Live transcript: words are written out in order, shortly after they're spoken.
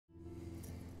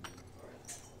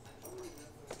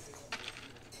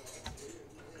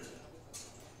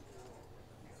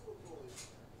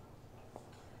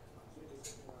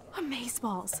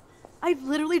Amazeballs. I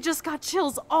literally just got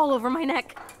chills all over my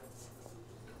neck.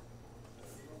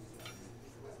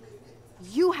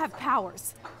 You have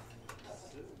powers.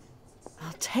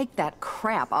 I'll take that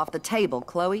crap off the table,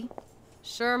 Chloe.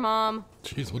 Sure, Mom.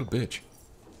 Jeez, what a bitch.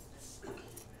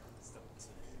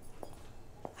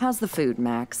 How's the food,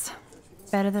 Max?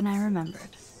 Better than I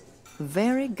remembered.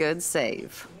 Very good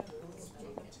save.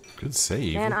 Good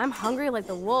save. Man, I'm hungry like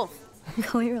the wolf.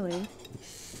 Clearly.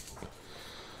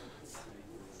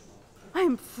 I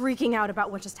am freaking out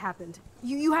about what just happened.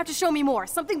 You have to show me more.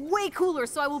 Something way cooler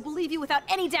so I will believe you without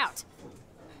any doubt.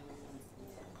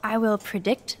 I will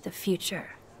predict the future.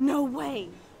 No way.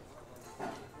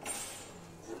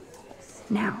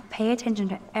 Now, pay attention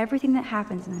to everything that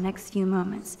happens in the next few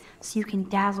moments so you can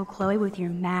dazzle Chloe with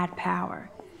your mad power.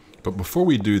 But before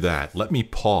we do that, let me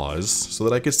pause so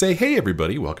that I could say, hey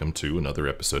everybody, welcome to another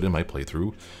episode in my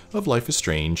playthrough of Life is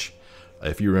Strange.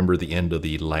 If you remember the end of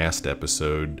the last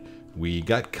episode, we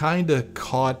got kinda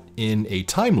caught in a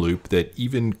time loop that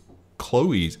even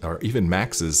Chloe's, or even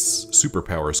Max's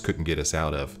superpowers couldn't get us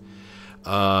out of.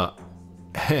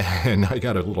 And I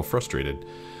got a little frustrated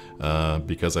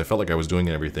because I felt like I was doing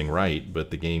everything right, but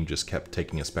the game just kept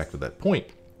taking us back to that point.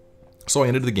 So I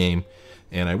ended the game,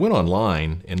 and I went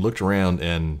online and looked around,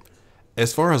 and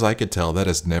as far as I could tell, that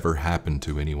has never happened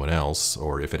to anyone else,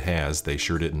 or if it has, they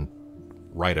sure didn't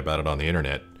write about it on the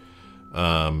internet.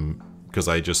 Because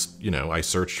I just, I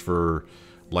searched for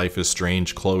Life is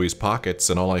Strange Chloe's Pockets,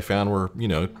 and all I found were,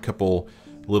 a couple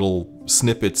little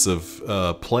snippets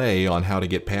of play on how to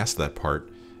get past that part,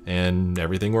 and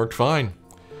everything worked fine.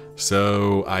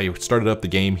 So I started up the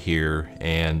game here,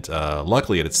 and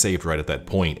luckily it had saved right at that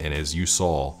point, and as you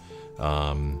saw,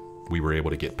 we were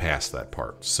able to get past that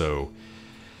part. So,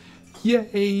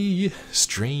 yay!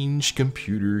 Strange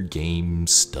computer game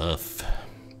stuff.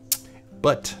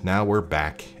 But now we're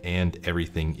back, and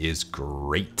everything is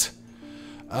great.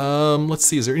 Let's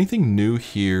see, is there anything new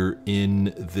here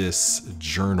in this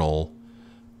journal?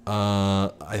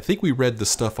 I think we read the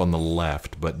stuff on the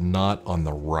left, but not on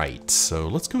the right. So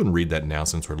let's go and read that now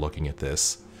since we're looking at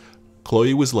this.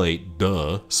 Chloe was late,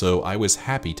 duh, so I was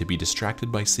happy to be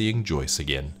distracted by seeing Joyce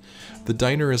again. The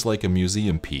diner is like a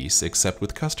museum piece, except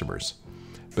with customers.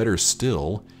 Better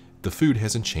still, the food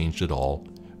hasn't changed at all.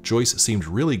 Joyce seemed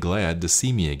really glad to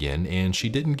see me again, and she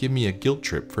didn't give me a guilt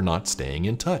trip for not staying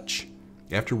in touch.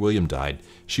 After William died,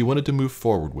 she wanted to move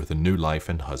forward with a new life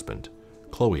and husband.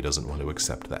 Chloe doesn't want to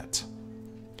accept that.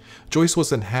 Joyce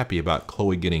wasn't happy about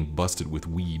Chloe getting busted with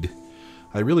weed.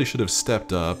 I really should have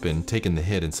stepped up and taken the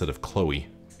hit instead of Chloe.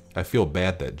 I feel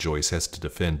bad that Joyce has to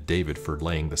defend David for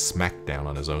laying the smackdown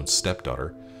on his own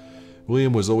stepdaughter.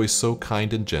 William was always so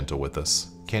kind and gentle with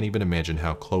us. Can't even imagine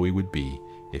how Chloe would be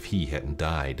if he hadn't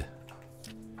died.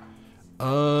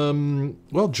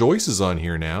 Well, Joyce is on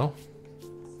here now.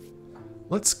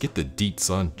 Let's get the deets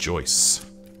on Joyce.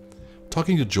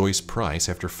 Talking to Joyce Price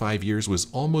after 5 years was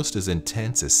almost as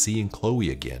intense as seeing Chloe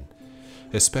again.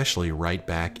 Especially right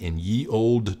back in ye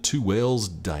old Two Whales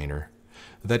diner.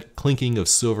 That clinking of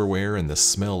silverware and the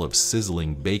smell of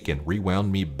sizzling bacon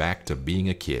rewound me back to being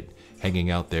a kid,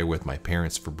 hanging out there with my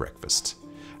parents for breakfast.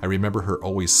 I remember her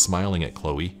always smiling at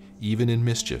Chloe, even in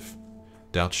mischief.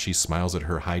 Doubt she smiles at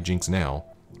her hijinks now,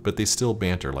 but they still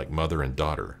banter like mother and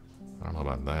daughter. I don't know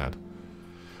about that.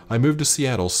 I moved to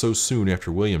Seattle so soon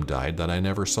after William died that I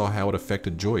never saw how it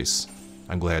affected Joyce.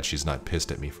 I'm glad she's not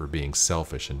pissed at me for being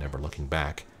selfish and never looking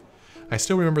back. I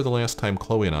still remember the last time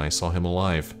Chloe and I saw him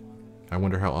alive. I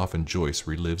wonder how often Joyce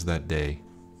relives that day.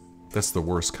 That's the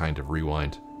worst kind of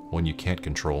rewind, one you can't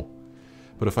control.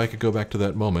 But if I could go back to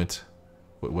that moment,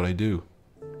 what would I do?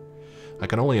 I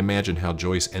can only imagine how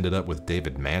Joyce ended up with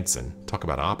David Madsen. Talk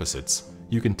about opposites.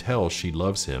 You can tell she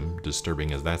loves him,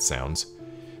 disturbing as that sounds.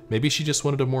 Maybe she just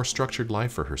wanted a more structured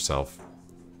life for herself.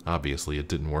 Obviously, it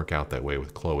didn't work out that way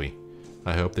with Chloe.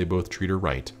 I hope they both treat her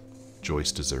right.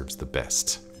 Joyce deserves the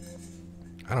best.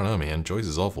 I don't know, man. Joyce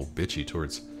is awful bitchy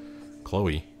towards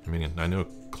Chloe. I mean, I know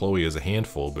Chloe is a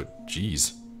handful, but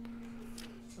geez.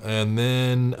 And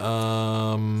then,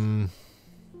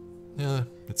 yeah,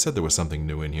 it said there was something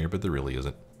new in here, but there really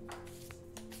isn't.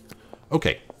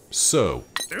 Okay, so.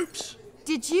 Oops.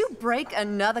 Did you break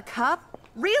another cup?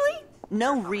 Really?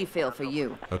 No refill for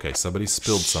you. Okay, somebody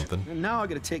spilled something. And now I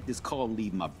gotta take this call and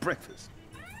leave my breakfast.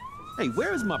 Hey,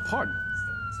 where is my partner?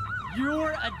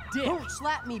 You're a dick. Don't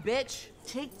slap me, bitch.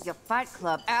 Take your fight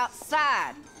club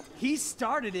outside. He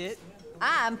started it.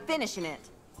 I'm finishing it.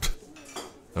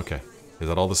 Okay. Is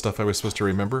that all the stuff I was supposed to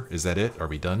remember? Is that it? Are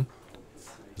we done?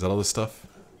 Is that all the stuff?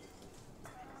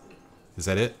 Is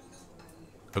that it?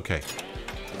 Okay.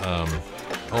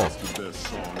 Oh, The best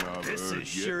song I've This heard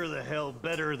is yet. sure the hell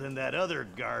better than that other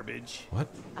garbage. what?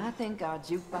 I think our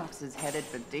jukebox is headed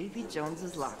for Davy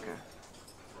Jones's locker.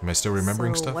 Am I still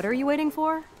remembering So stuff? what are you waiting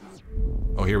for?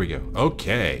 Oh, here we go.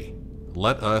 Okay.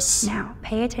 Let us... Now,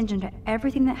 pay attention to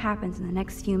everything that happens in the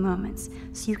next few moments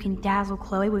so you can dazzle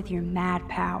Chloe with your mad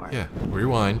power. Yeah,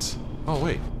 rewind. Oh,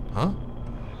 wait. Huh?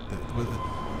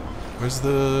 Where's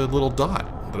the little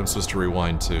dot that I'm supposed to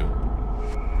rewind to?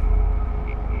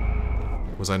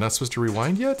 Was I not supposed to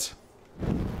rewind yet?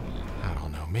 I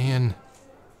don't know, man.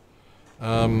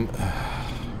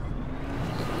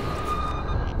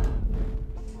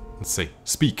 Let's see.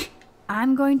 Speak.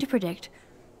 I'm going to predict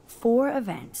 4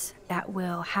 events that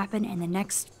will happen in the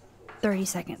next 30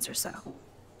 seconds or so.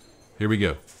 Here we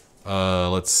go.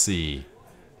 Let's see.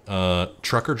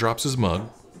 Trucker drops his mug.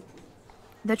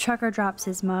 The trucker drops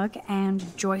his mug,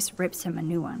 and Joyce rips him a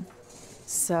new one.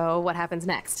 So what happens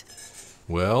next?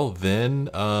 Well, then,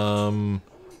 alert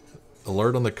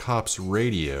on the cop's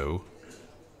radio,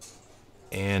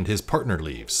 and his partner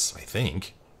leaves, I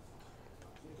think.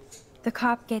 The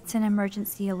cop gets an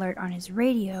emergency alert on his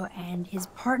radio, and his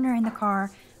partner in the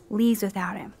car leaves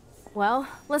without him. Well,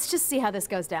 let's just see how this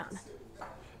goes down.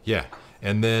 Yeah,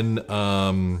 and then,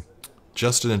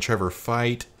 Justin and Trevor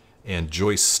fight, and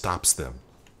Joyce stops them.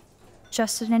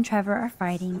 Justin and Trevor are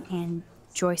fighting, and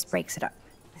Joyce breaks it up.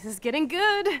 This is getting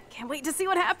good. Can't wait to see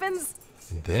what happens.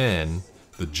 And then,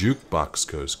 the jukebox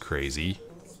goes crazy.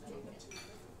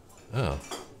 Oh.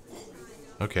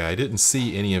 Okay, I didn't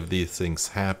see any of these things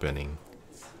happening.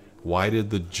 Why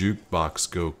did the jukebox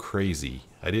go crazy?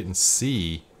 I didn't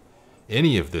see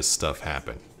any of this stuff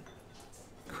happen.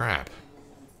 Crap.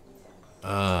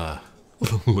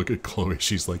 Look at Chloe.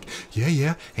 She's like,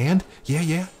 yeah, and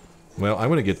yeah. Well, I'm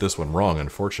going to get this one wrong,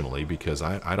 unfortunately, because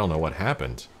I don't know what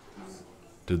happened.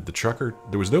 Did the trucker...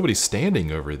 There was nobody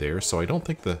standing over there, so I don't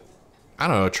think I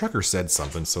don't know, a trucker said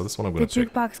something, so this one I'm going The to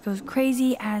pick. jukebox goes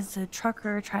crazy as the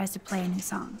trucker tries to play a new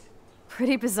song.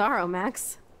 Pretty bizarro,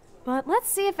 Max. But let's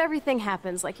see if everything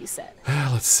happens like you said.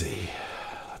 Let's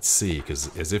see,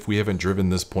 because as if we haven't driven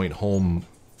this point home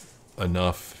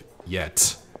enough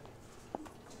yet.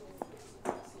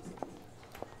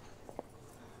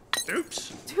 Oops.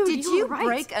 Dude, Did you you were right.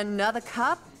 break another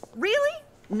cup? Really?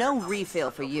 No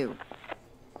refill for you.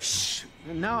 Shh.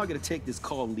 And now I gotta take this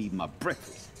call and leave my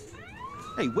breakfast.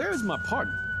 Hey, where is my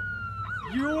partner?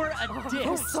 You're a dick.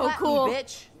 Oh, so Slap cool. Me,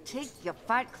 bitch. Take your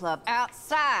fight club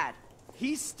outside.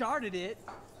 He started it.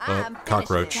 I'm finishing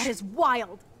cockroach. That is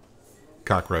wild.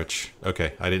 Cockroach.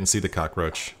 Okay, I didn't see the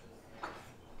cockroach.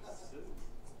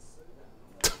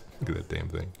 Look at that damn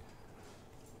thing.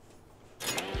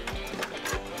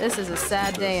 This is a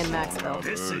sad day in Maxville.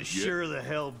 This is sure the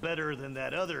hell better than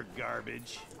that other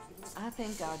garbage. I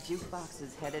think our jukebox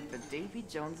is headed for Davy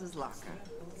Jones's locker.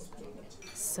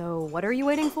 So what are you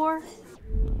waiting for?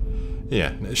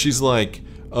 Yeah, she's like,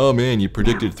 oh man, you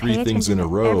predicted Now, 3 pay things in a attention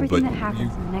to row, but everything that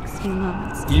happens in the next few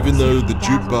moments. even So though you the can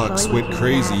dazzle jukebox Chloe went with your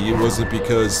crazy, mad it power. wasn't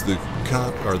because the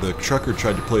cop or the trucker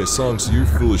tried to play a song, so you're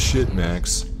full of shit,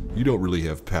 Max. You don't really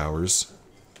have powers.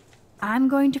 I'm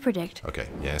going to predict Okay,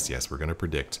 yes, we're gonna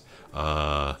predict.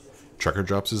 Trucker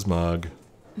drops his mug.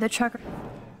 the trucker.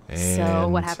 And, So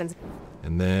what happens?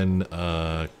 And then,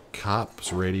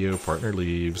 cop's radio partner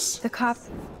leaves. The cop,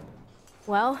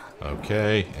 Well,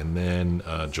 Okay, and then,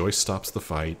 Joyce stops the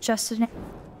fight. Justin,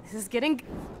 this is getting...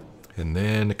 And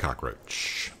then a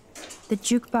cockroach. the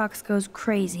jukebox goes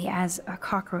crazy as a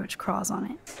cockroach crawls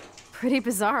on it. Pretty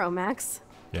bizarro, Max.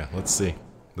 Yeah, let's see.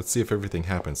 Let's see if everything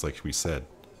happens like we said.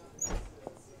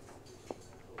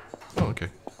 Oh, okay.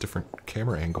 Different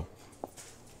camera angle.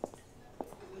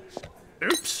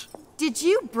 Oops. Did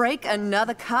you break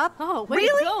another cup? Oh, way to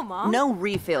really? go, Mom. No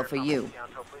refill for you.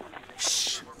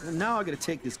 Shh. And now I gotta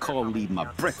take this call and leave my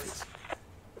breakfast.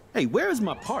 Hey, where is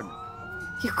my partner?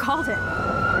 You called it.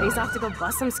 But he's off to go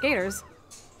bust some skaters.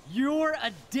 You're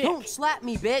a dick. Don't slap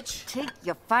me, bitch. Take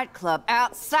your fight club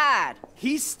outside.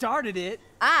 He started it.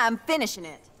 I'm finishing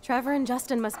it. Trevor and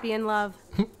Justin must be in love.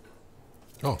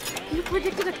 Oh, You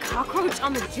predicted a cockroach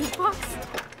on the jukebox?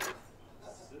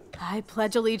 I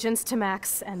pledge allegiance to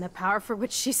Max and the power for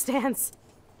which she stands.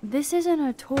 This isn't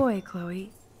a toy,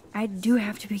 Chloe. I do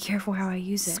have to be careful how I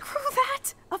use it. Screw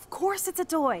that! Of course it's a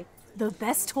toy. The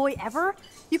best toy ever?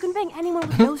 You can bang anyone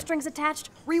with no strings attached,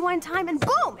 rewind time, and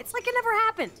boom! It's like it never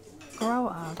happened. Grow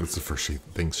up. that's the first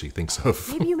thing she thinks of.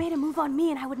 Maybe you made a move on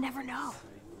me and I would never know.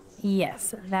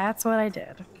 Yes, that's what I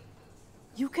did.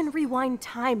 You can rewind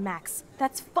time, Max.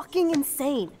 That's fucking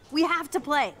insane. We have to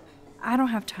play. I don't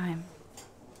have time.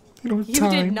 You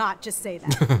did not just say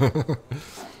that.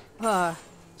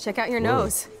 Check out your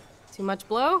nose. Too much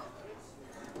blow?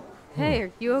 Hey,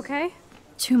 are you okay?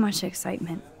 Too much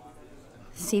excitement.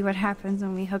 See what happens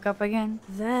when we hook up again?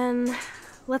 Then,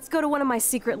 let's go to one of my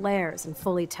secret lairs and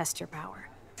fully test your power.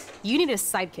 You need a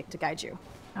sidekick to guide you.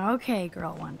 Okay,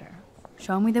 Girl Wonder.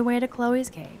 Show me the way to Chloe's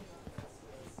cave.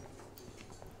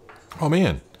 Oh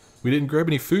man, we didn't grab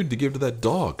any food to give to that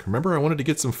dog. Remember, I wanted to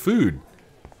get some food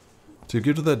to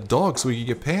give to that dog so we could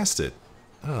get past it.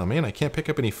 Oh man, I can't pick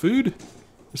up any food?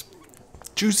 There's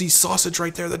juicy sausage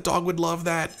right there. The dog would love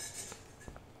that.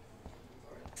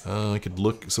 I could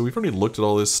look. So we've already looked at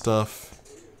all this stuff.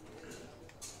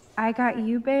 I got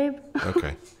you, babe.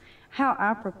 Okay. How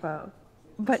apropos.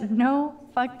 But no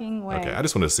fucking way. Okay, I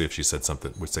just wanted to see if she said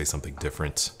something, would say something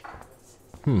different.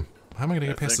 How am I gonna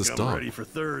get past this I'm dog? ready for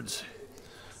thirds.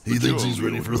 He thinks he's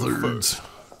ready for thirds.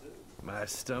 My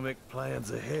stomach plans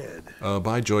ahead.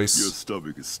 Bye, Joyce. Your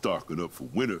stomach is stocking up for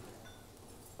winter.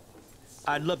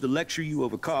 I'd love to lecture you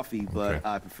over coffee, but Okay.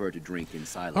 I prefer to drink in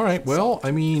silence. All right, well, I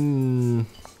mean,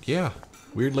 yeah,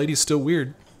 weird lady's still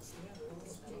weird.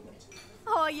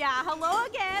 Oh yeah, hello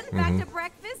again. Back to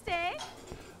breakfast, eh?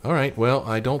 All right, well,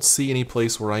 I don't see any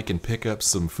place where I can pick up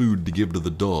some food to give to the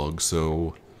dog,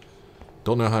 so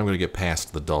don't know how I'm going to get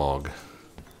past the dog.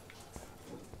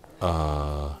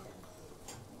 I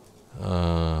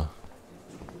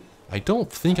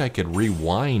don't think I could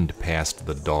rewind past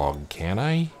the dog, can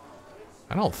I?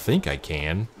 I don't think I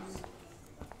can.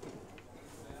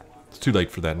 It's too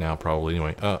late for that now, probably.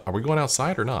 Anyway, are we going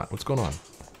outside or not? What's going on?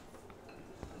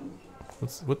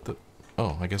 What the?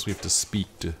 Oh, I guess we have to speak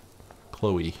to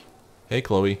Chloe. Hey,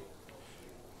 Chloe.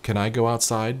 Can I go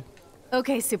outside?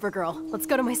 Okay, Supergirl, let's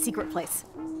go to my secret place.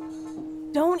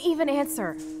 Don't even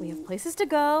answer. We have places to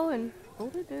go and people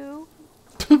to do.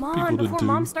 Come on, People to before do.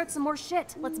 Mom starts some more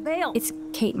shit. Let's bail. It's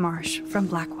Kate Marsh from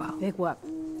Blackwell. Big whoop.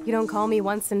 You don't call me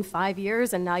once in 5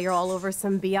 years and now you're all over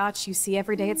some biatch you see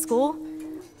every day at school?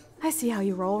 I see how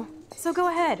you roll. So go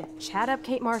ahead, chat up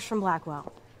Kate Marsh from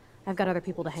Blackwell. I've got other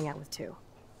people to hang out with too.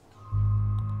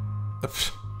 I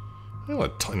don't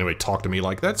let anybody talk to me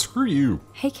like that. Screw you.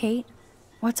 Hey, Kate.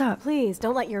 What's up? Please,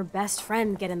 don't let your best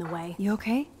friend get in the way. You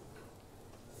okay?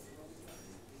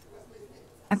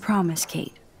 I promise,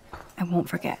 Kate. I won't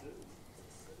forget.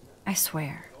 I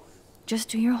swear. Just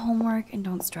do your homework and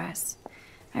don't stress.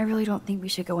 I really don't think we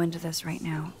should go into this right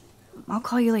now. I'll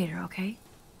call you later, okay?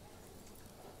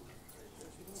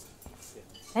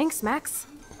 Thanks, Max.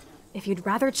 If you'd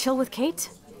rather chill with Kate,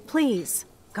 please,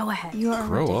 go ahead. You are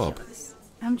Grow up. ridiculous.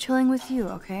 I'm chilling with you,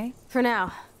 okay? For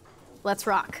now, let's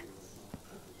rock.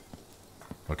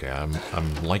 Okay,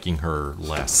 I'm liking her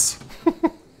less.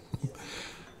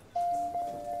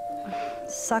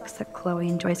 Sucks that Chloe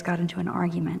and Joyce got into an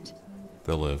argument.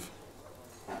 They'll live.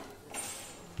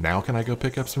 Now can I go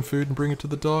pick up some food and bring it to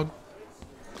the dog?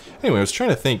 Anyway, I was trying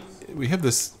to think. We have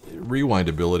this rewind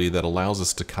ability that allows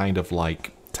us to kind of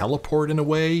like teleport in a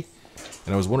way,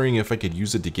 and I was wondering if I could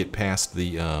use it to get past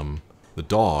the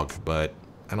dog, but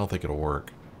I don't think it'll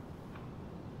work.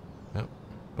 Yep.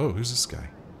 Oh, who's this guy?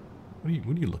 What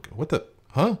are you looking? What the?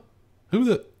 Huh? Who's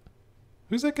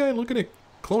that guy looking at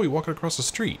Chloe walking across the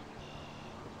street?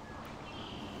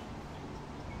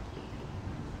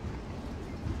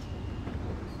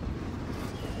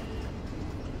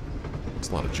 It's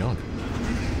a lot of junk.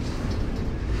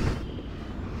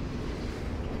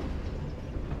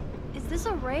 Is this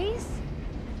a race?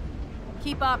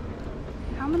 Keep up.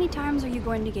 How many times are you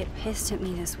going to get pissed at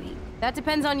me this week? That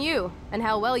depends on you and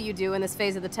how well you do in this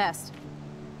phase of the test.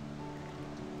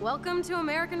 Welcome to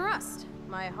American Rust,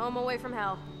 my home away from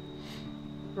hell.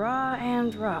 Raw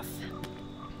and rough.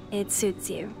 It suits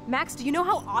you. Max, do you know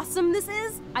how awesome this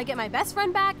is? I get my best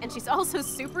friend back, and she's also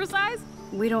supersized.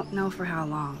 We don't know for how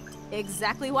long.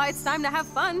 Exactly why it's time to have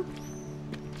fun.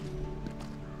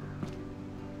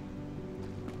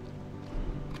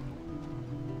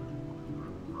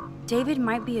 David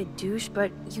might be a douche,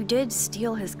 but you did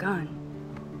steal his gun.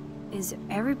 Is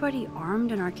everybody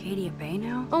armed in Arcadia Bay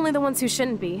now? Only the ones who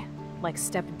shouldn't be, like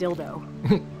Step Dildo.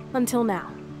 Until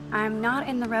now. I'm not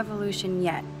in the revolution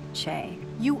yet, Che.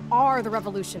 You are the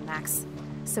revolution, Max.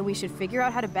 So we should figure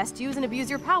out how to best use and abuse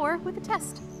your power with a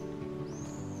test.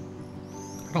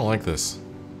 I don't like this.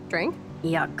 Drink?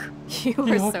 Yuck. You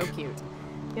are Yuck. so cute.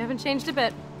 You haven't changed a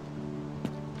bit.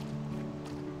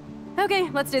 Okay,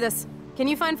 let's do this. Can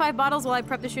you find 5 bottles while I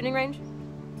prep the shooting range?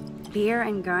 Beer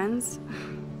and guns?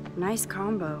 Nice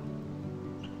combo.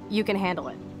 You can handle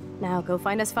it. Now go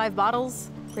find us 5 bottles,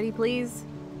 pretty please.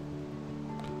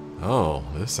 Oh,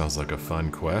 this sounds like a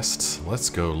fun quest. Let's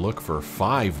go look for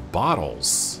 5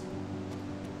 bottles.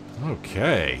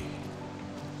 Okay.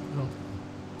 Well,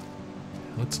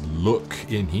 let's look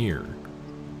in here.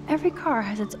 Every car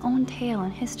has its own tale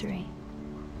and history.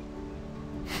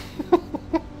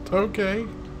 Okay,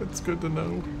 that's good to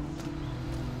know.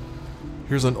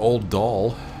 Here's an old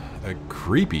doll. A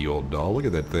creepy old doll. Look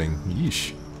at that thing.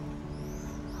 Yeesh.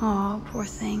 Aw, poor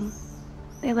thing.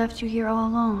 They left you here all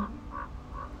alone.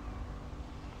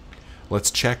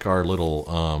 Let's check our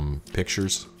little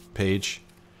pictures page.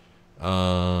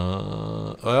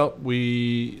 Well,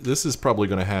 this is probably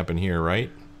going to happen here, right?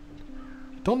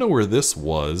 Don't know where this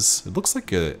was. It looks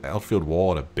like an outfield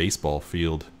wall at a baseball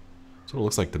field. That's what it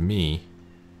looks like to me.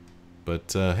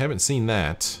 But haven't seen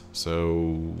that,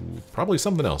 so probably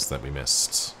something else that we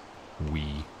missed.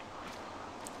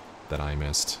 That I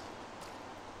missed.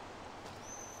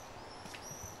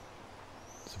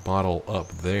 There's a bottle up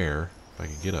there, if I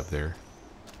could get up there.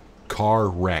 Car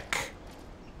wreck.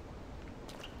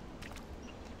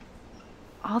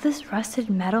 All this rusted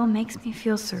metal makes me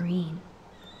feel serene.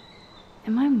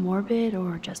 Am I morbid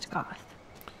or just goth?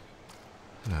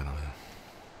 I don't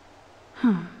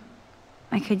know.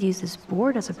 I could use this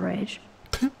board as a bridge.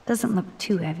 Doesn't look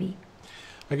too heavy.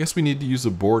 I guess we need to use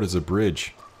a board as a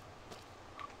bridge.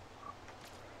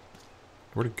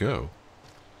 Where'd it go?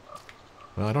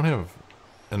 Well, I don't have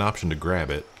an option to grab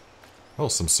it. Oh,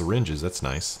 some syringes. That's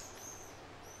nice.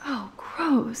 Oh,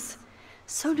 gross.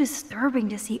 So disturbing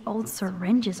to see old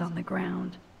syringes on the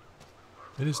ground.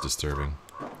 It is disturbing.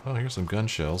 Oh, here's some gun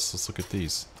shells. Let's look at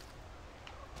these.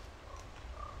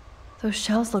 Those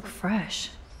shells look fresh.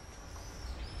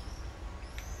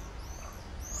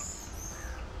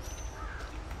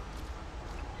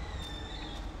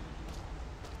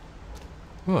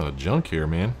 Oh, junk here,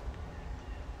 man.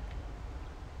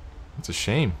 It's a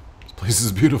shame. This place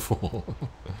is beautiful.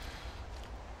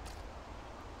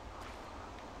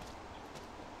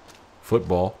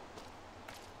 Football.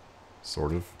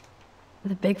 Sort of.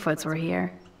 The Bigfoots were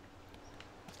here.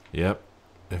 Yep.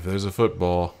 If there's a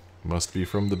football, must be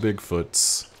from the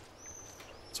Bigfoots.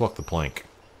 Let's walk the plank.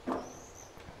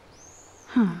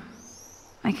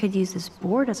 I could use this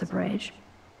board as a bridge.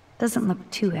 Doesn't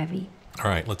look too heavy.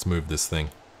 Alright, let's move this thing.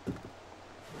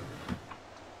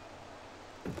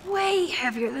 Way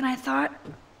heavier than I thought.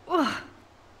 Ugh.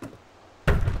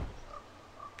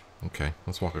 Okay,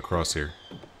 let's walk across here.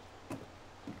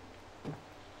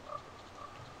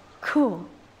 Cool.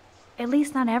 At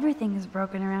least not everything is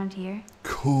broken around here.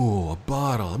 Cool, a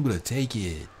bottle. I'm gonna take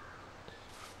it.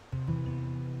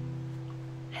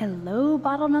 Hello,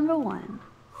 bottle number 1.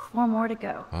 4 more to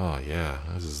go. Oh, yeah.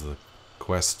 This is the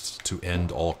quest to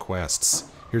end all quests.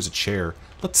 Here's a chair.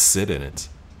 Let's sit in it.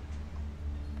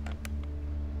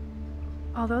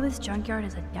 Although this junkyard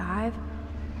is a dive,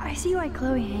 I see why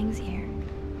Chloe hangs here.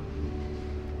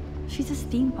 She's a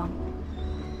steampunk.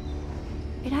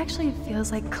 It actually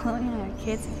feels like Chloe and I are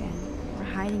kids again. We're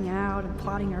hiding out and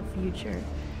plotting our future.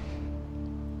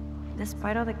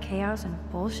 Despite all the chaos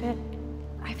and bullshit,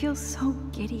 I feel so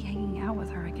giddy hanging out with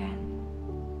her again.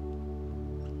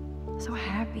 So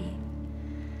happy.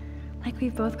 Like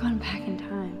we've both gone back in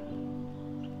time.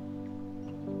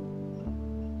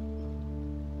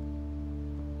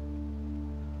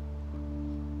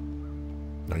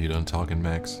 Are you done talking,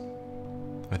 Max?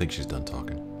 I think she's done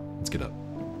talking. Let's get up.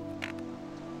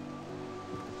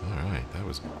 Alright, that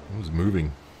was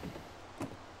moving.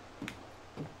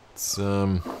 Let's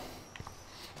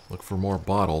look for more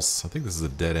bottles. I think this is a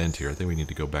dead end here. I think we need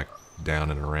to go back down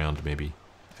and around maybe.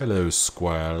 Hello,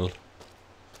 squirrel.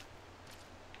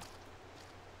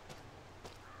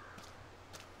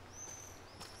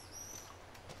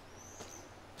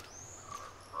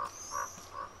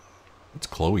 What's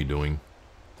Chloe doing?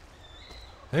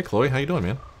 Hey Chloe, how you doing,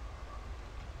 man?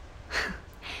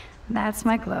 That's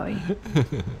my Chloe.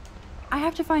 I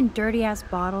have to find dirty-ass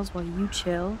bottles while you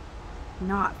chill?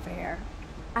 Not fair.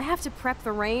 I have to prep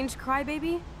the range,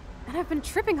 crybaby. And I've been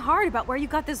tripping hard about where you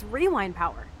got this rewind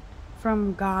power.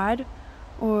 From God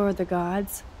or the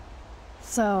gods.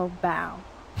 So, bow.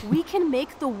 We can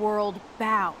make the world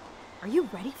bow. Are you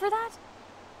ready for that?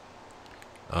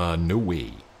 No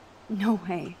way. No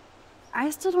way. I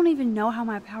still don't even know how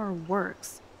my power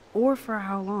works. Or for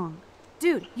how long.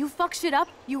 Dude, you fuck shit up,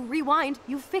 you rewind,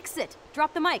 you fix it.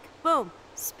 Drop the mic. Boom.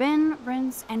 Spin,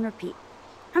 rinse, and repeat.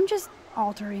 I'm just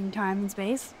altering time and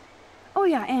space. Oh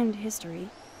yeah, and history.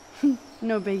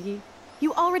 No biggie.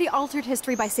 You already altered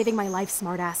history by saving my life,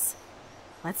 smartass.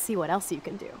 Let's see what else you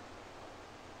can do.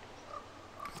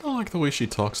 I don't like the way she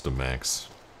talks to Max.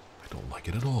 I don't like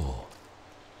it at all.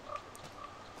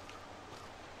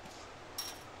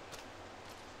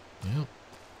 Yep.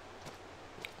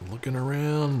 Looking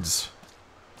around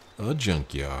a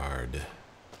junkyard.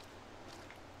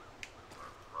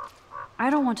 I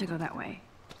don't want to go that way.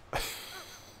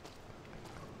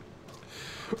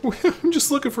 I'm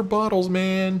just looking for bottles,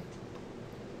 man.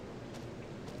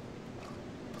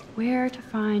 Where to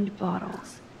find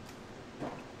bottles?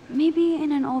 Maybe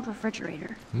in an old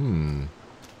refrigerator.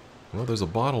 Well, there's a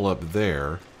bottle up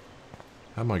there.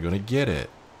 How am I going to get it?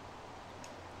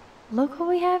 Look what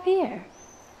we have here.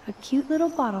 A cute little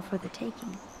bottle for the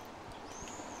taking.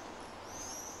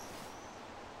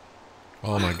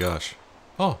 Oh my gosh.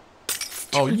 Oh.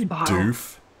 Oh, you bottle.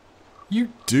 doof. You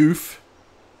doof.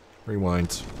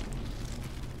 Rewind.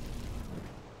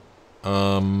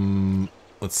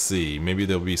 Let's see. Maybe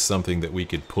there'll be something that we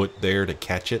could put there to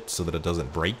catch it so that it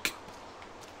doesn't break.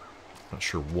 Not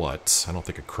sure what. I don't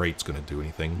think a crate's going to do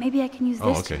anything. Maybe I can use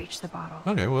this okay. to reach the bottle.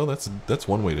 Okay, well, that's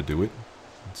one way to do it.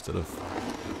 Instead of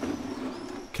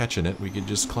catching it, we could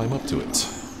just climb up to it.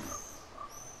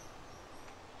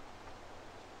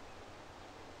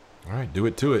 Alright, do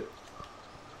it to it.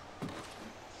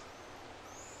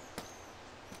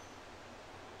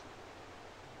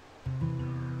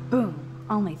 Boom.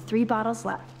 Only 3 bottles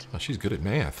left. Oh, she's good at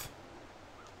math.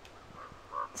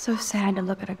 So sad to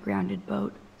look at a grounded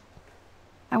boat.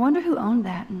 I wonder who owned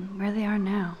that and where they are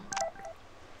now.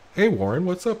 Hey, Warren,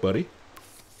 what's up, buddy?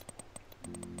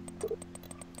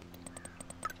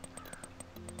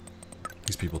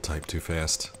 These people type too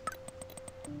fast.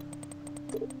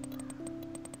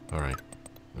 Alright.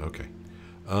 Okay.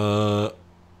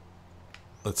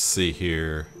 Let's see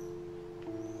here.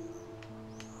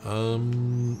 I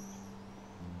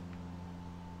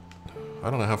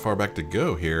don't know how far back to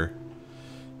go here.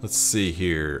 Let's see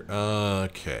here.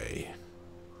 Okay.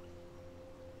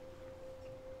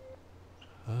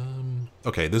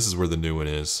 Okay, this is where the new one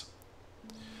is.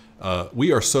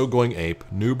 We are so going ape.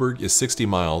 Newburgh is 60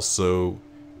 miles, so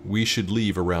we should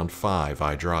leave around 5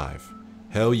 I drive.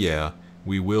 Hell yeah,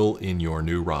 we will in your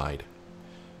new ride.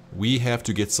 We have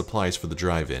to get supplies for the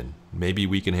drive-in. Maybe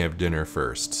we can have dinner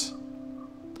first.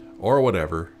 Or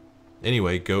whatever.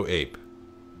 Anyway, go ape.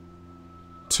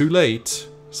 Too late.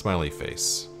 Smiley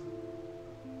face.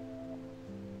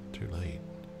 Too late.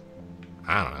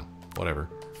 I don't know. Whatever.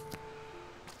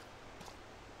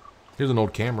 Here's an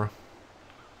old camera.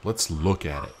 Let's look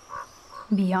at it.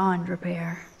 Beyond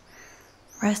repair.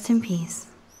 Rest in peace.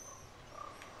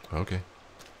 Okay.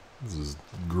 This is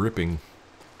gripping.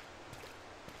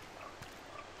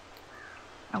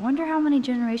 I wonder how many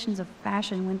generations of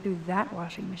fashion went through that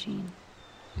washing machine.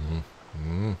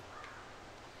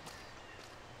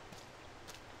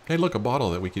 Hey, look, a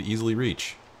bottle that we could easily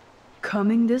reach.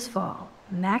 Coming this fall,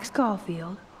 Max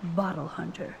Caulfield, Bottle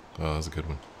Hunter. Oh, that's a good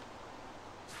one.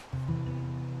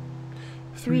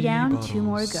 3 down, bottles. 2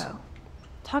 more to go.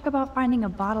 Talk about finding a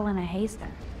bottle in a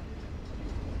haystack.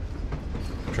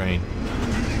 Train.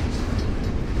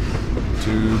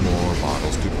 2 more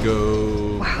bottles to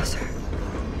go. Wow, sir.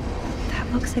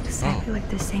 That looks exactly like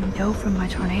the same dough from my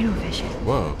tornado vision.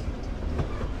 Whoa.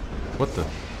 What the?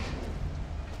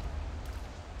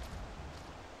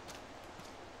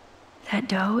 That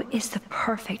dough is the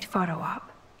perfect photo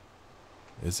op.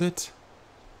 Is it?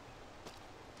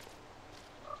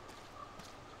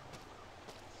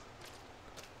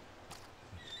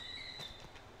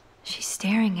 She's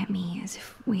staring at me as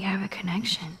if we have a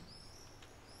connection.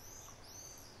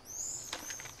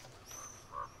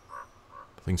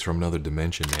 Things from another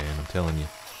dimension, man, I'm telling you.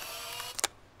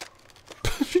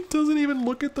 She doesn't even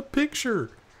look at the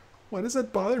picture. Why does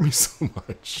that bother me so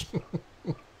much?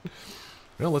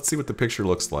 Well, let's see what the picture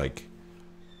looks like.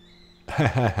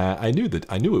 I knew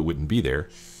it wouldn't be there.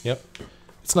 Yep.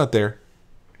 It's not there.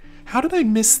 How did I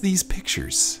miss these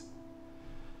pictures?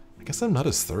 I guess I'm not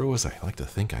as thorough as I like to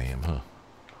think I am, huh?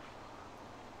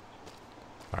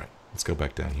 Alright, let's go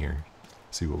back down here.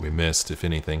 See what we missed, if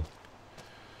anything.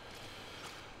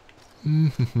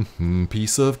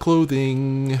 Piece of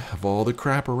clothing. Of all the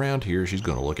crap around here, she's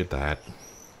gonna look at that.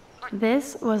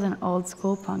 This was an old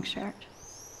school punk shirt.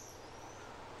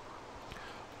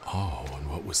 Oh, and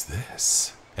what was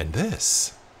this? And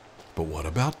this? But what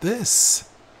about this?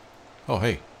 Oh,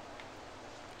 hey.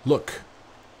 Look.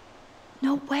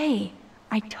 No way.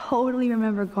 I totally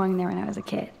remember going there when I was a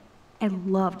kid. I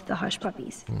loved the Hush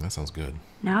Puppies. That sounds good.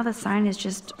 Now the sign is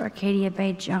just Arcadia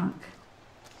Bay junk.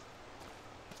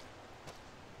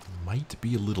 Might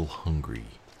be a little hungry,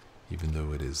 even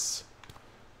though it is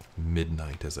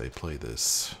midnight as I play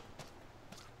this.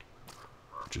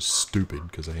 Which is stupid,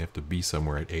 because I have to be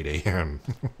somewhere at 8 a.m.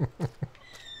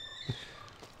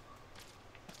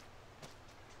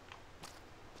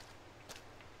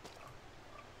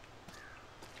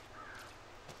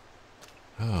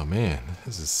 Oh man,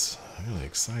 this is really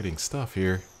exciting stuff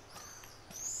here.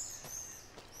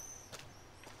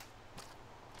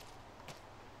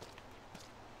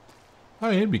 I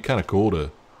mean, it'd be kind of cool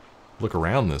to look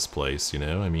around this place, you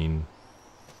know? I mean,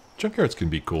 junkyards can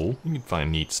be cool. You can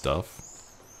find neat stuff.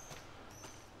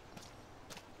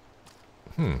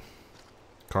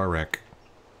 Car wreck.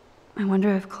 I wonder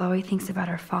if Chloe thinks about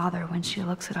her father when she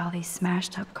looks at all these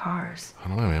smashed up cars. I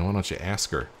don't know, man. Why don't you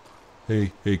ask her?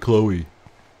 Hey, Chloe.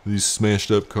 These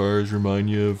smashed up cars remind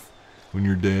you of when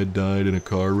your dad died in a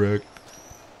car wreck?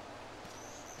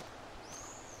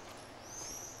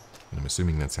 I'm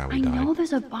assuming that's how he died. I know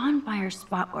there's a bonfire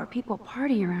spot where people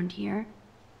party around here.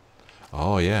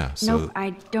 Oh, yeah. So, nope,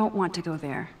 I don't want to go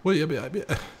there. well, yeah,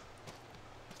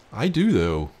 I do,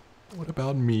 though. What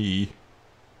about me?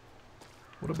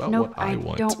 What about nope, what I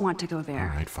want? Don't want to go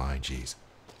there. All right, fine, jeez.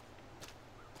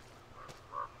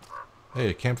 Hey,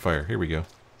 a campfire. Here we go.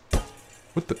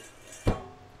 What the?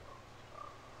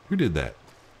 Who did that?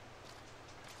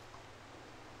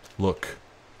 Look.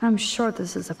 I'm sure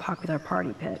this is a popular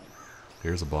party pit.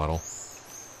 Here's a bottle.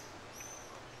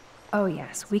 Oh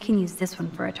yes, we can use this one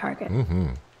for a target.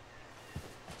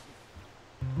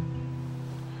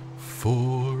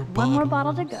 Four bottles. One more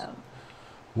bottle to go.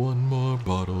 One more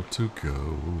bottle to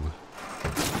go.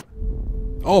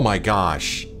 Oh my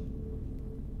gosh.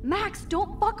 Max,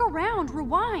 don't fuck around.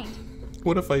 Rewind.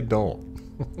 What if I don't?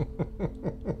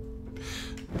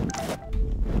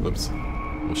 Whoops.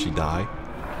 Will she die?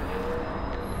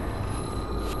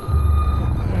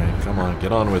 Alright, come on,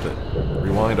 get on with it.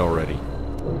 Rewind already.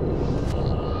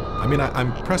 I mean,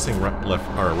 I'm pressing left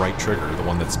or right trigger, the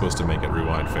one that's supposed to make it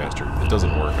rewind faster. It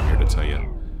doesn't work, I'm here to tell you.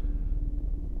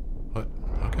 What?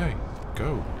 Okay,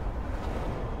 go.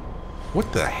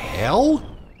 What the hell?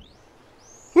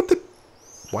 What the?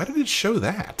 Why did it show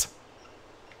that?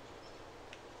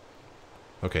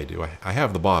 Okay, do I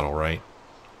have the bottle, right?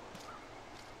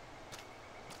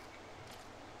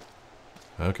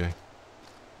 Okay.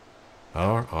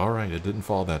 Alright, it didn't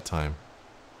fall that time.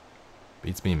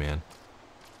 Beats me, man.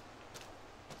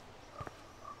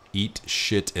 Eat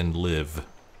shit and live.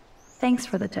 Thanks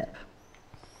for the tip.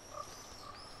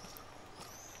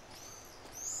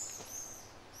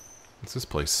 What's this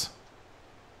place?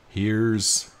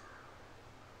 Here's...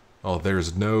 Oh,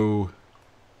 there's no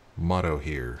motto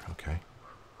here. Okay.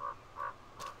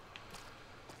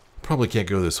 Probably can't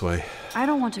go this way. I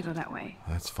don't want to go that way.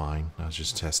 That's fine. I was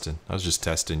just testing. I was just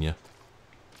testing you.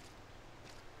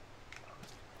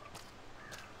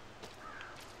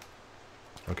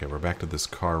 Okay, we're back to this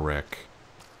car wreck.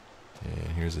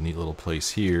 And here's a neat little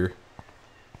place here.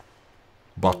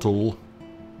 Bottle.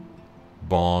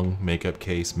 Bong. Makeup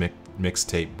case.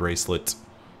 Mixtape. Bracelet.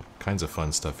 Kinds of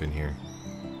fun stuff in here.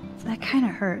 That kind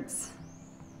of hurts.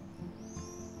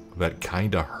 That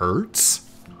kinda hurts?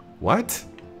 What?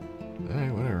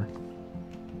 Alright, whatever.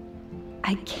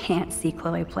 I can't see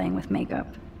Chloe playing with makeup.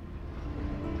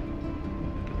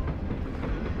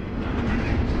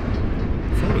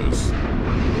 Photos.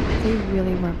 They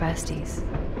really were besties.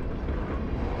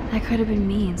 That could have been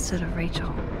me instead of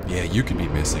Rachel. Yeah, you could be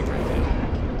missing right now.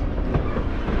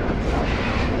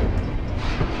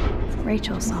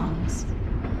 Rachel songs.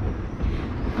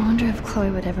 I wonder if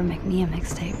Chloe would ever make me a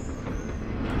mixtape.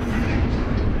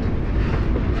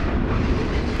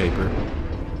 Paper.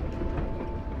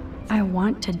 I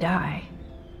want to die.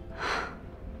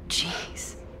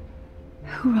 Jeez.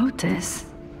 Who wrote this?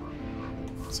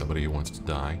 Somebody who wants to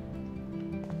die.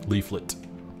 Leaflet.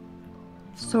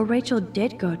 So Rachel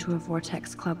did go to a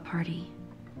Vortex Club party.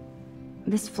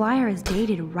 This flyer is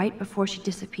dated right before she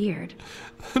disappeared.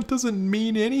 That doesn't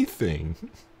mean anything.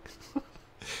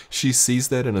 She sees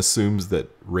that and assumes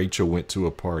that Rachel went to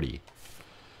a party.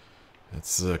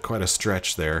 It's quite a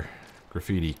stretch there.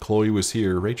 Graffiti. Chloe was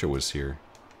here, Rachel was here.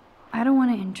 I don't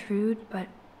want to intrude, but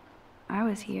I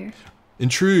was here.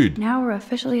 Intrude! Now we're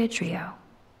officially a trio.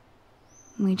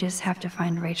 We just have to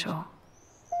find Rachel.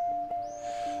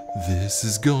 This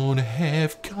is gonna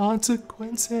have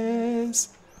consequences.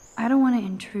 I don't want to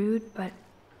intrude, but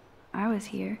I was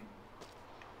here.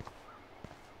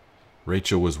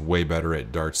 Rachel was way better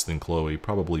at darts than Chloe,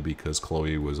 probably because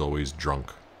Chloe was always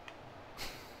drunk.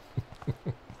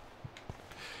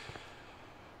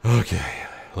 Okay,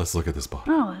 let's look at this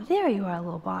bottle. Oh, there you are,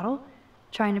 little bottle.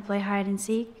 Trying to play hide and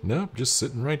seek? Nope, just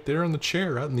sitting right there on the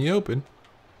chair out in the open.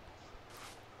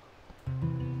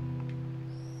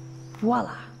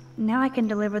 Voila. Now I can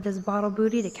deliver this bottle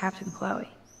booty to Captain Chloe.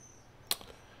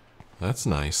 That's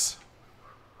nice.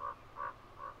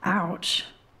 Ouch.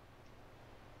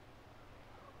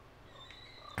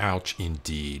 Ouch,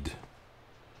 indeed.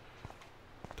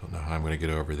 Don't know how I'm going to get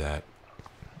over that.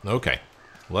 Okay,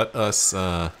 let us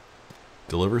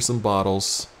deliver some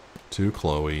bottles to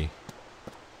Chloe.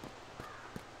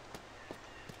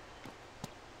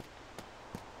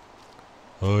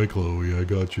 Hi, Chloe. I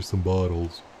got you some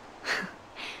bottles.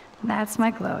 That's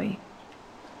my Chloe.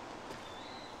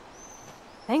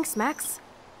 Thanks, Max.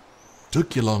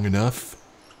 Took you long enough,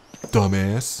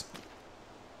 dumbass.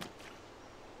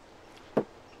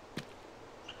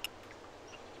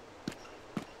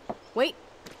 Wait,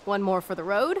 one more for the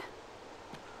road.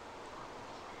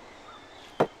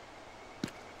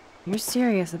 You're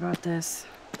serious about this?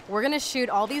 We're gonna shoot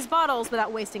all these bottles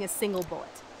without wasting a single bullet.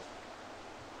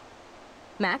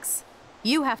 Max,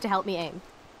 you have to help me aim.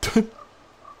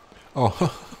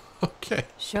 Oh, okay.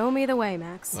 Show me the way,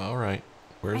 Max. All right. I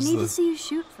Where's need the... to see you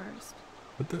shoot first.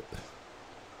 What the...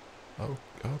 Oh,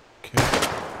 okay.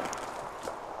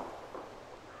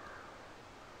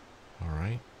 All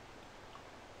right.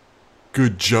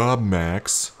 Good job,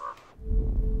 Max.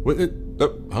 What?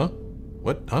 Huh?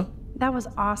 What? Huh? That was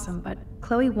awesome, but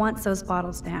Chloe wants those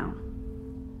bottles down.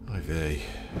 Oy vey.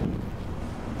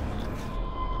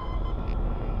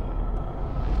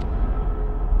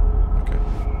 Okay.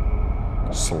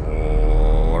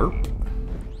 Slurp.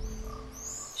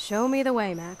 Show me the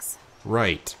way, Max.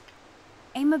 Right.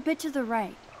 Aim a bit to the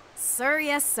right. Sir,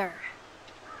 yes, sir.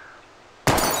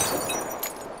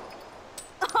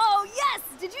 Oh, yes!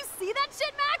 Did you see that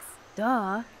shit, Max?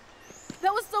 Duh.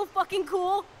 That was so fucking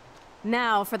cool.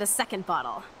 Now for the second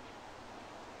bottle.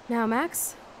 Now,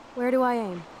 Max, where do I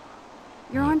aim?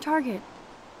 You're on target.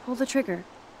 Pull the trigger.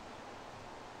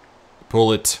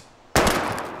 Pull it.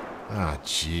 Ah,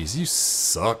 jeez, you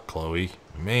suck, Chloe.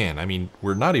 Man, I mean,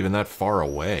 we're not even that far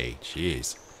away.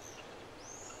 Jeez.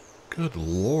 Good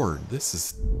lord, this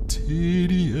is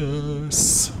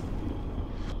tedious.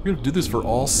 We're gonna do this for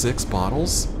all 6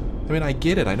 bottles? I mean, I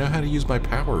get it. I know how to use my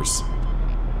powers.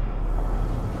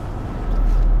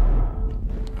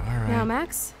 Alright. Now,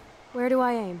 Max, where do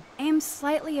I aim? Aim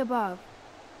slightly above.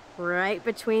 Right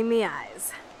between the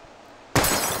eyes.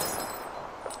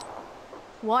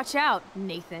 Watch out,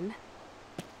 Nathan.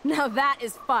 Now that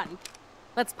is fun.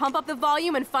 Let's pump up the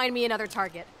volume and find me another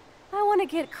target. I want to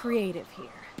get creative here.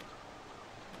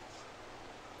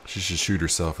 She should shoot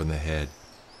herself in the head.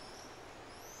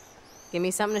 Give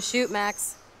me something to shoot,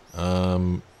 Max.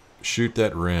 Shoot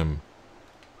that rim.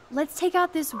 Let's take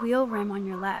out this wheel rim on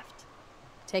your left.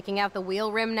 Taking out the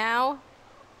wheel rim now?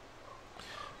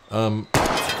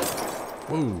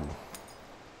 Whoa.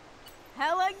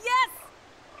 Hella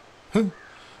yes!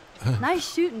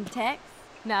 Nice shooting, Tex.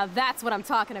 Now that's what I'm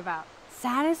talking about.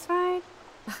 Satisfied?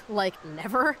 Like,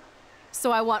 never?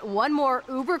 So I want one more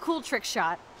uber cool trick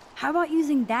shot. How about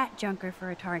using that junker for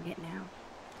a target now?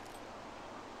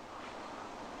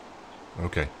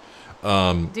 Okay.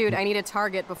 Dude, I need a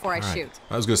target before I All right. shoot.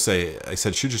 I was gonna say, I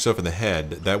said shoot yourself in the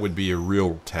head. That would be a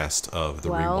real test of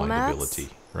the Well, rewind Max? ability,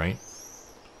 right?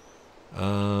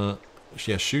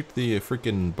 Yeah, shoot the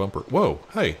freaking bumper. Whoa,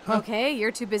 hey, huh? Okay,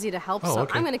 you're too busy to help, Oh, so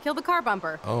okay. I'm gonna kill the car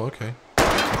bumper. Oh, okay.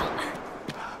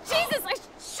 Jesus, I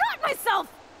shot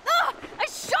myself! Ugh, I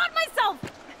shot myself!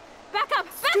 Back up,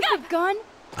 back Stupid up! gun!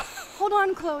 Hold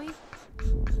on, Chloe.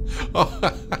 Oh,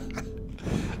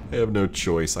 I have no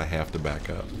choice. I have to back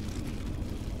up.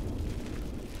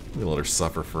 Let me let her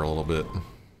suffer for a little bit.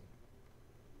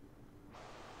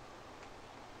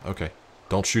 Okay,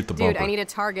 don't shoot the bumper. Dude, I need a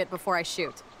target before I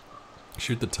shoot.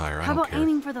 Shoot the tire. I How don't about care.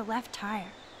 aiming for the left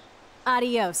tire?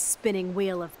 Adios, spinning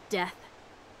wheel of death.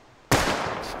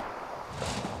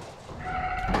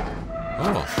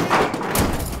 Oh.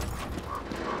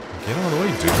 Get out of the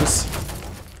way, Dookus.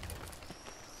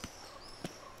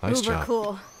 Nice Uber job.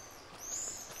 cool.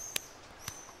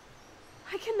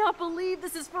 I cannot believe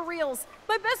this is for reals.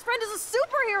 My best friend is a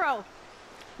superhero.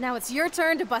 Now it's your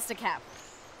turn to bust a cap.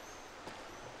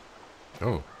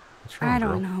 Oh, what's wrong, I girl?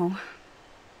 don't know.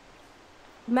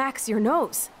 Max, your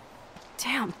nose.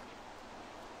 Damn.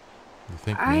 You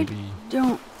think I maybe...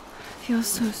 don't feel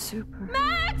so super.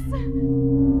 Max!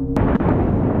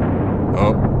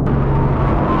 Oh.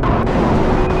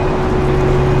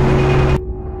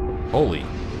 Holy.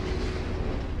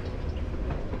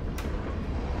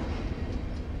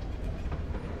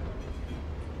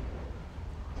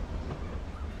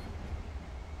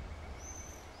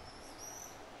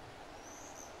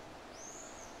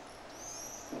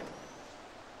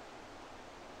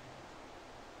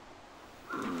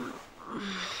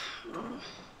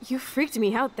 You freaked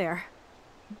me out there.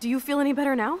 Do you feel any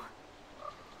better now?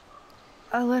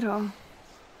 A little.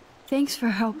 Thanks for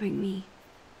helping me.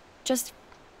 Just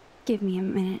give me a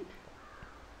minute.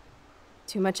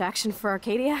 Too much action for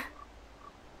Arcadia?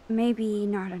 Maybe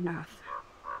not enough.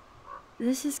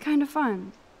 This is kind of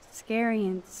fun. Scary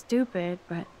and stupid,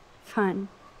 but fun.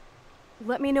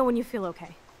 Let me know when you feel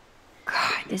okay.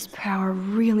 God, this power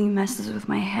really messes with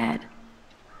my head.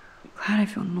 Glad I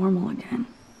feel normal again.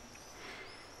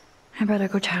 I better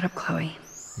go chat up Chloe.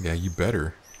 Yeah, you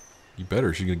better. You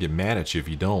better. She's gonna get mad at you if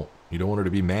you don't. You don't want her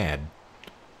to be mad.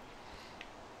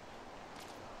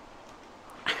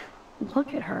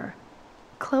 Look at her.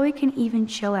 Chloe can even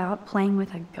chill out playing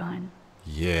with a gun.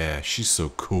 Yeah, she's so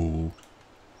cool.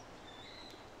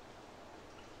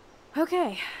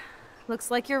 Okay. Looks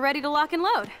like you're ready to lock and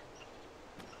load.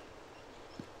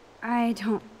 I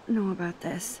don't know about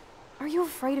this. Are you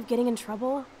afraid of getting in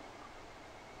trouble?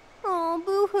 Oh,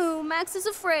 boo-hoo, Max is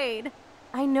afraid.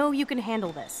 I know you can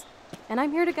handle this, and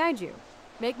I'm here to guide you.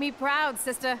 Make me proud,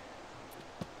 sister.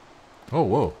 Oh,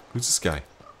 whoa. Who's this guy?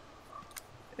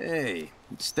 Hey,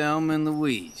 it's Thelma and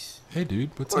Louise. Hey,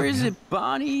 dude. What's up, Or is man? it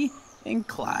Bonnie and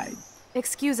Clyde?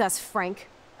 Excuse us, Frank.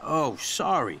 Oh,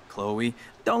 sorry, Chloe.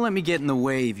 Don't let me get in the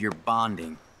way of your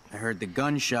bonding. I heard the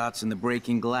gunshots and the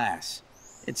breaking glass.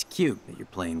 It's cute that you're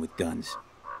playing with guns.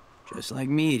 Just like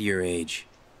me at your age.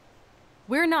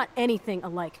 We're not anything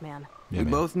alike, man. Yeah, We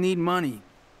man. both need money.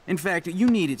 In fact, you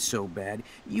need it so bad,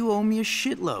 you owe me a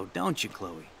shitload, don't you,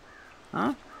 Chloe?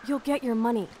 Huh? You'll get your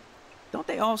money. Don't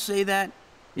they all say that?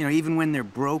 You know, even when they're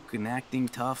broke and acting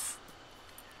tough?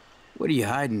 What are you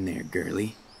hiding there,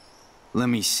 girlie? Let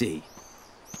me see.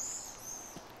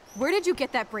 Where did you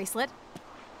get that bracelet?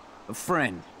 A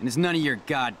friend, and it's none of your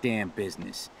goddamn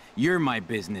business. You're my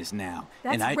business now.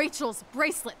 That's and I... Rachel's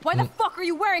bracelet. Why the fuck are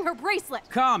you wearing her bracelet?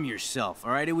 Calm yourself,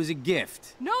 all right? It was a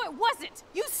gift. No, it wasn't.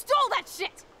 You stole that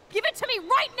shit. Give it to me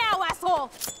right now, asshole.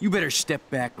 You better step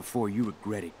back before you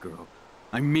regret it, girl.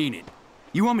 I mean it.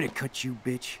 You want me to cut you,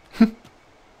 bitch?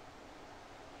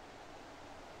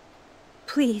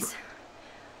 Please.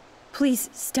 Please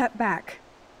step back.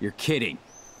 You're kidding.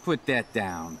 Put that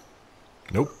down.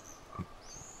 Nope. I'm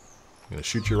gonna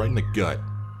shoot you right in the gut.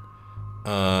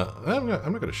 I'm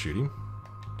not gonna shoot him.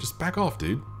 Just back off,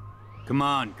 dude. Come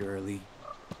on, girlie.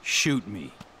 Shoot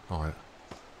me. Alright.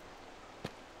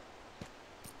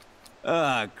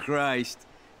 Ah, Christ.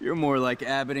 You're more like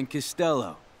Abbott and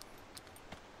Costello.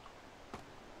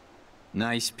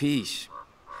 Nice piece.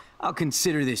 I'll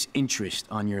consider this interest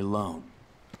on your loan.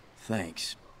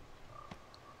 Thanks.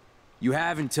 You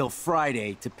have until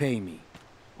Friday to pay me,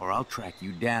 or I'll track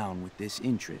you down with this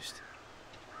interest.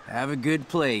 Have a good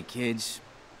play, kids.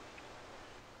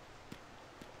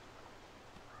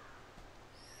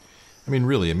 I mean,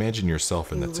 really, imagine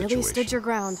yourself in You that really situation. stood your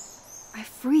ground. I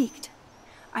freaked.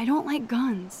 I don't like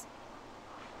guns.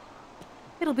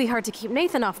 It'll be hard to keep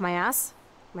Nathan off my ass.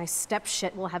 My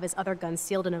step-shit will have his other gun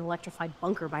sealed in an electrified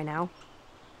bunker by now.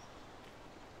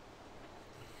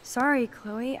 Sorry,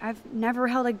 Chloe. I've never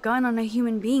held a gun on a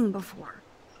human being before.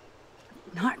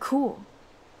 Not cool.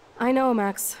 I know,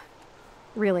 Max.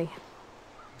 Really.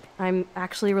 I'm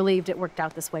actually relieved it worked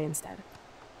out this way instead.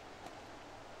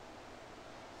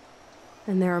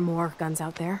 And there are more guns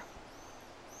out there.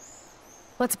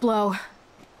 Let's blow.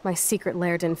 My secret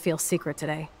lair didn't feel secret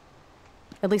today.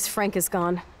 At least Frank is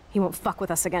gone. He won't fuck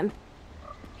with us again.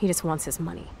 He just wants his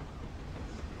money.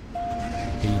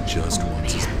 He just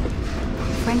wants his money.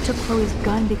 Frank took Chloe's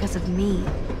gun because of me.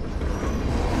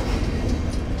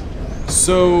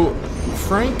 So,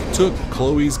 Frank took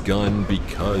Chloe's gun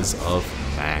because of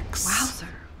Max. Wowzer.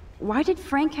 Why did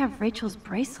Frank have Rachel's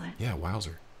bracelet? Yeah,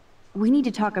 wowzer. We need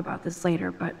to talk about this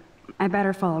later, but I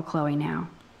better follow Chloe now.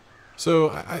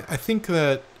 So, I think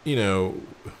that, you know,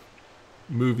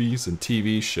 movies and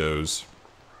TV shows,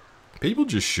 people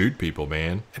just shoot people,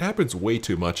 man. It happens way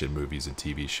too much in movies and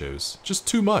TV shows. Just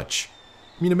too much.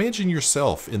 I mean, imagine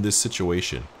yourself in this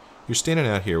situation. You're standing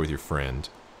out here with your friend.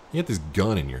 You got this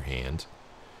gun in your hand.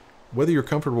 Whether you're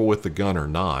comfortable with the gun or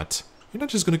not, you're not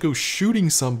just going to go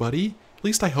shooting somebody. At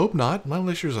least I hope not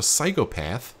unless you're a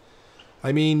psychopath.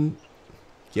 I mean,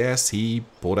 yes, he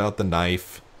pulled out the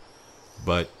knife,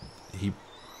 but he,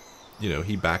 you know,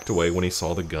 he backed away when he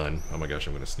saw the gun. Oh my gosh,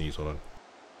 I'm going to sneeze. Hold on.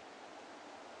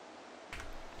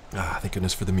 Ah, thank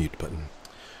goodness for the mute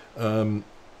button.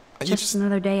 Just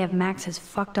another day of Max's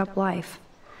fucked up life.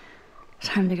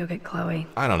 Time to go get Chloe.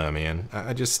 I don't know, man.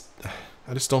 I just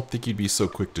don't think you'd be so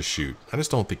quick to shoot. I just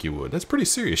don't think you would. That's pretty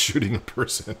serious, shooting a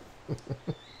person.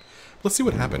 Let's see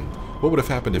what happened. What would have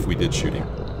happened if we did shoot him?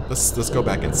 Let's go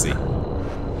back and see.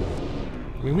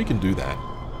 I mean, we can do that.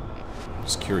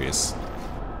 Just curious.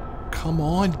 Come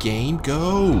on, game,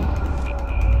 go!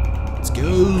 Let's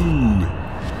go!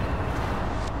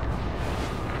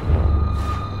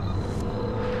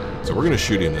 So we're gonna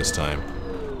shoot him this time,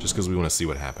 just because we want to see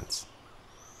what happens.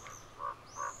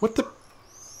 What the?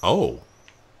 Oh.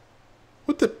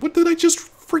 What did I just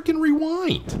freaking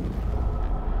rewind?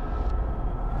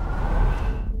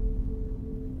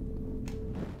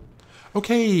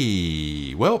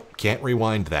 Okay, well, can't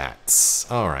rewind that.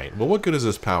 Alright, well what good is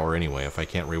this power anyway if I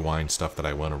can't rewind stuff that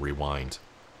I want to rewind?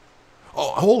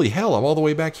 Oh, holy hell, I'm all the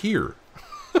way back here.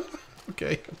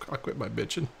 Okay, I'll quit my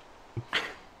bitching.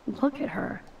 Look at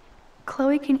her.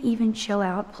 Chloe can even chill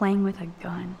out playing with a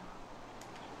gun.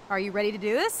 Are you ready to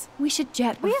do this? We should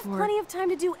jet before... We have plenty of time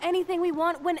to do anything we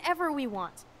want whenever we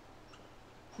want.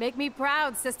 Make me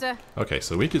proud, sister. Okay,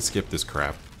 so we could skip this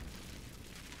crap.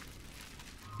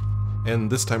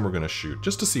 And this time we're gonna shoot,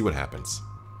 just to see what happens.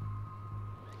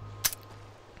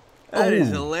 That is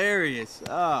hilarious.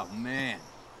 Oh, man.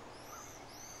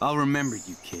 I'll remember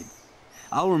you, kid.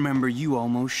 I'll remember you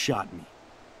almost shot me.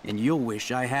 And you'll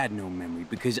wish I had no memory,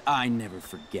 because I never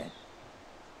forget.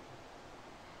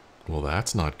 Well,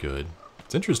 that's not good.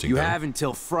 It's interesting, You though. have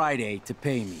until Friday to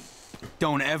pay me.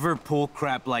 Don't ever pull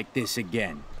crap like this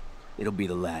again. It'll be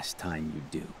the last time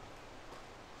you do.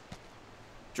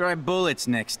 Try bullets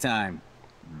next time,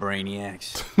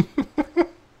 brainiacs.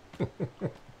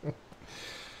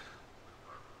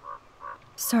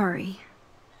 Sorry.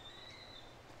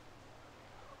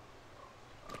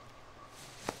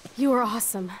 You are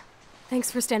awesome.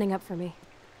 Thanks for standing up for me.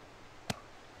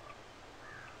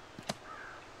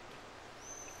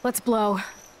 Let's blow.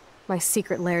 My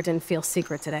secret lair didn't feel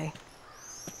secret today.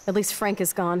 At least Frank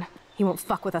is gone. He won't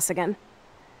fuck with us again.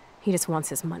 He just wants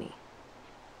his money.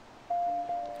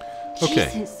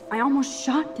 Okay. Jesus, I almost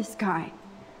shot this guy.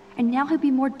 And now he'll be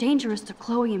more dangerous to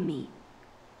Chloe and me.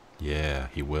 Yeah,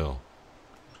 he will.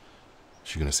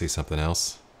 Is she gonna say something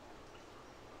else?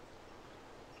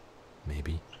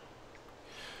 Maybe.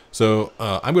 So,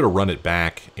 I'm gonna run it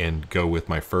back and go with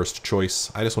my first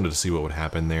choice. I just wanted to see what would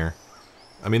happen there.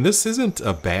 I mean, this isn't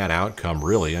a bad outcome,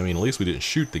 really. I mean, at least we didn't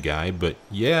shoot the guy, but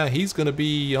yeah, he's gonna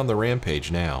be on the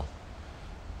rampage now.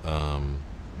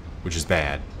 Which is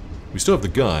bad. We still have the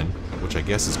gun, which I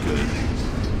guess is good.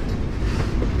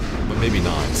 But maybe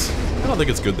not. I don't think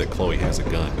it's good that Chloe has a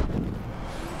gun.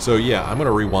 So yeah, I'm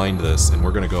gonna rewind this, and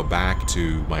we're gonna go back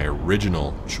to my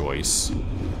original choice.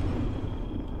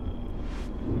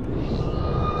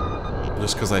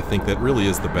 Just because I think that really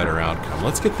is the better outcome.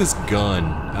 Let's get this gun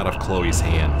out of Chloe's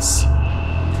hands.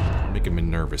 Making me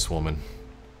nervous, woman.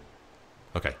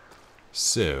 Okay,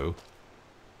 so...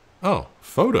 Oh,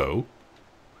 photo?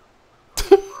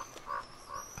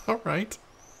 Alright.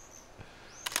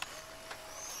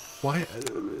 Why?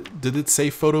 Did it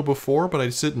say photo before, but I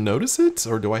just didn't notice it?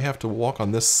 Or do I have to walk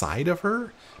on this side of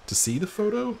her to see the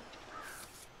photo?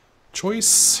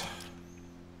 Choice?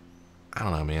 I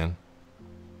don't know, man.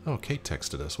 Oh, Kate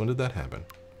texted us. When did that happen?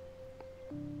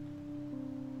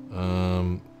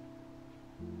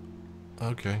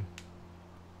 Okay.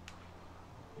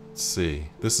 Let's see.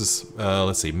 This is,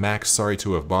 let's see. Max, sorry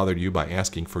to have bothered you by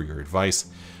asking for your advice.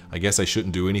 I guess I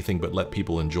shouldn't do anything but let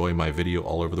people enjoy my video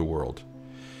all over the world.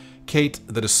 Kate,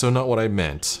 that is so not what I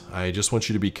meant. I just want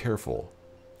you to be careful.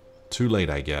 Too late,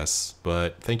 I guess,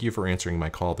 but thank you for answering my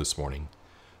call this morning.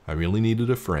 I really needed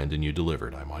a friend and you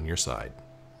delivered. I'm on your side.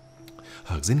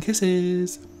 Hugs and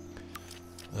kisses.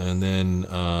 And then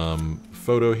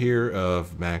photo here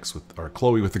of Max with, or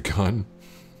Chloe with the gun.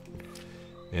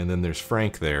 And then there's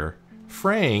Frank there.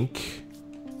 Frank!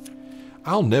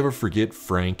 I'll never forget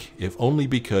Frank, if only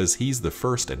because he's the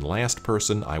first and last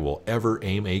person I will ever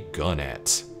aim a gun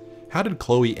at. How did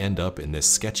Chloe end up in this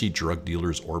sketchy drug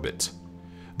dealer's orbit?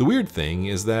 The weird thing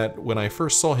is that when I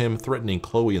first saw him threatening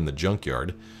Chloe in the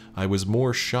junkyard, I was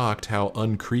more shocked how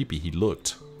uncreepy he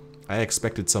looked. I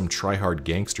expected some try-hard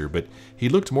gangster, but he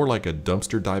looked more like a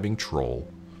dumpster diving troll,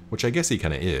 which I guess he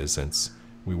kinda is, since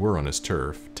we were on his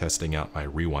turf, testing out my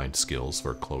rewind skills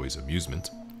for Chloe's amusement.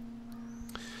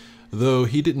 Though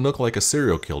he didn't look like a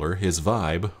serial killer, his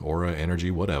vibe, aura, energy,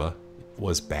 whatever,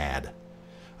 was bad.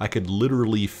 I could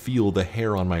literally feel the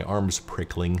hair on my arms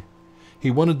prickling. He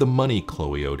wanted the money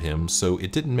Chloe owed him, so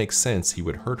it didn't make sense he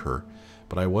would hurt her,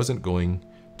 but I wasn't going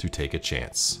to take a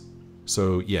chance.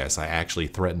 So yes, I actually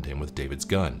threatened him with David's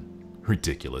gun.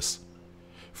 Ridiculous.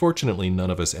 Fortunately, none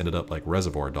of us ended up like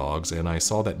Reservoir Dogs, and I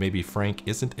saw that maybe Frank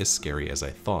isn't as scary as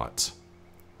I thought.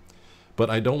 But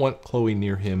I don't want Chloe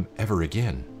near him ever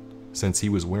again. Since he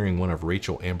was wearing one of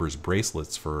Rachel Amber's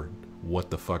bracelets for what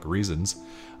the fuck reasons,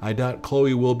 I doubt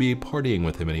Chloe will be partying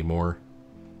with him anymore.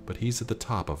 But he's at the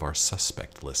top of our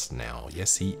suspect list now.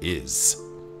 Yes, he is.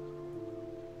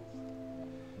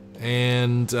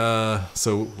 And,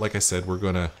 so, like I said, we're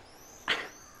gonna...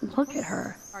 Look at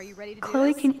her. Are you ready to Chloe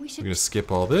do this? can... We should We're gonna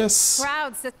skip all this.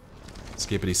 proud, sister.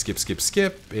 Skippity skip skip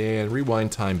skip, and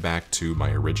rewind time back to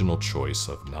my original choice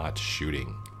of not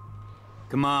shooting.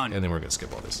 Come on. And then we're gonna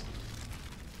skip all this.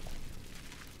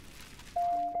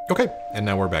 Okay, and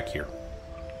now we're back here.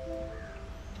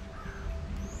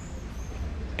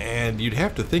 And you'd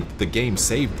have to think the game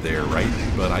saved there, right?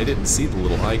 But I didn't see the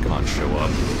little icon show up.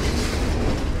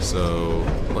 So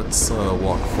let's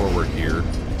walk forward here.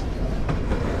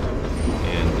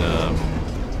 And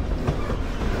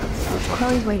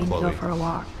Chloe's waiting to go for a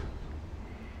walk.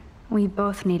 We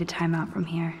both need a timeout from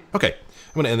here. Okay,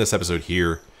 I'm going to end this episode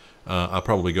here. I'll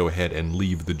probably go ahead and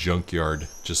leave the junkyard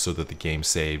just so that the game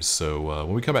saves. So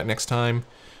when we come back next time,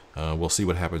 we'll see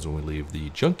what happens when we leave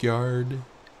the junkyard.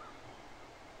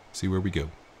 See where we go.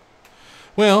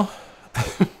 Well,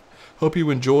 hope you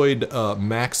enjoyed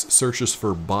Max searches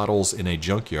for bottles in a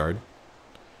junkyard.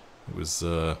 It was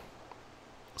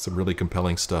some really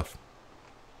compelling stuff.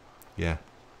 Yeah,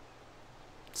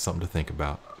 something to think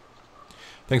about.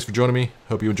 Thanks for joining me.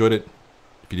 Hope you enjoyed it.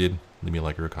 If you did, leave me a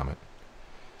like or a comment.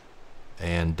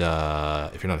 And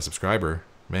if you're not a subscriber,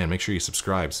 man, make sure you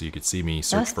subscribe so you can see me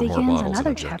search for more bottles in a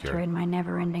another junkyard. chapter in my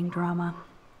never-ending drama.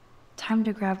 Time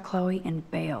to grab Chloe and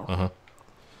bail.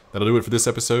 That'll do it for this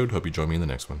episode. Hope you join me in the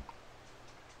next one.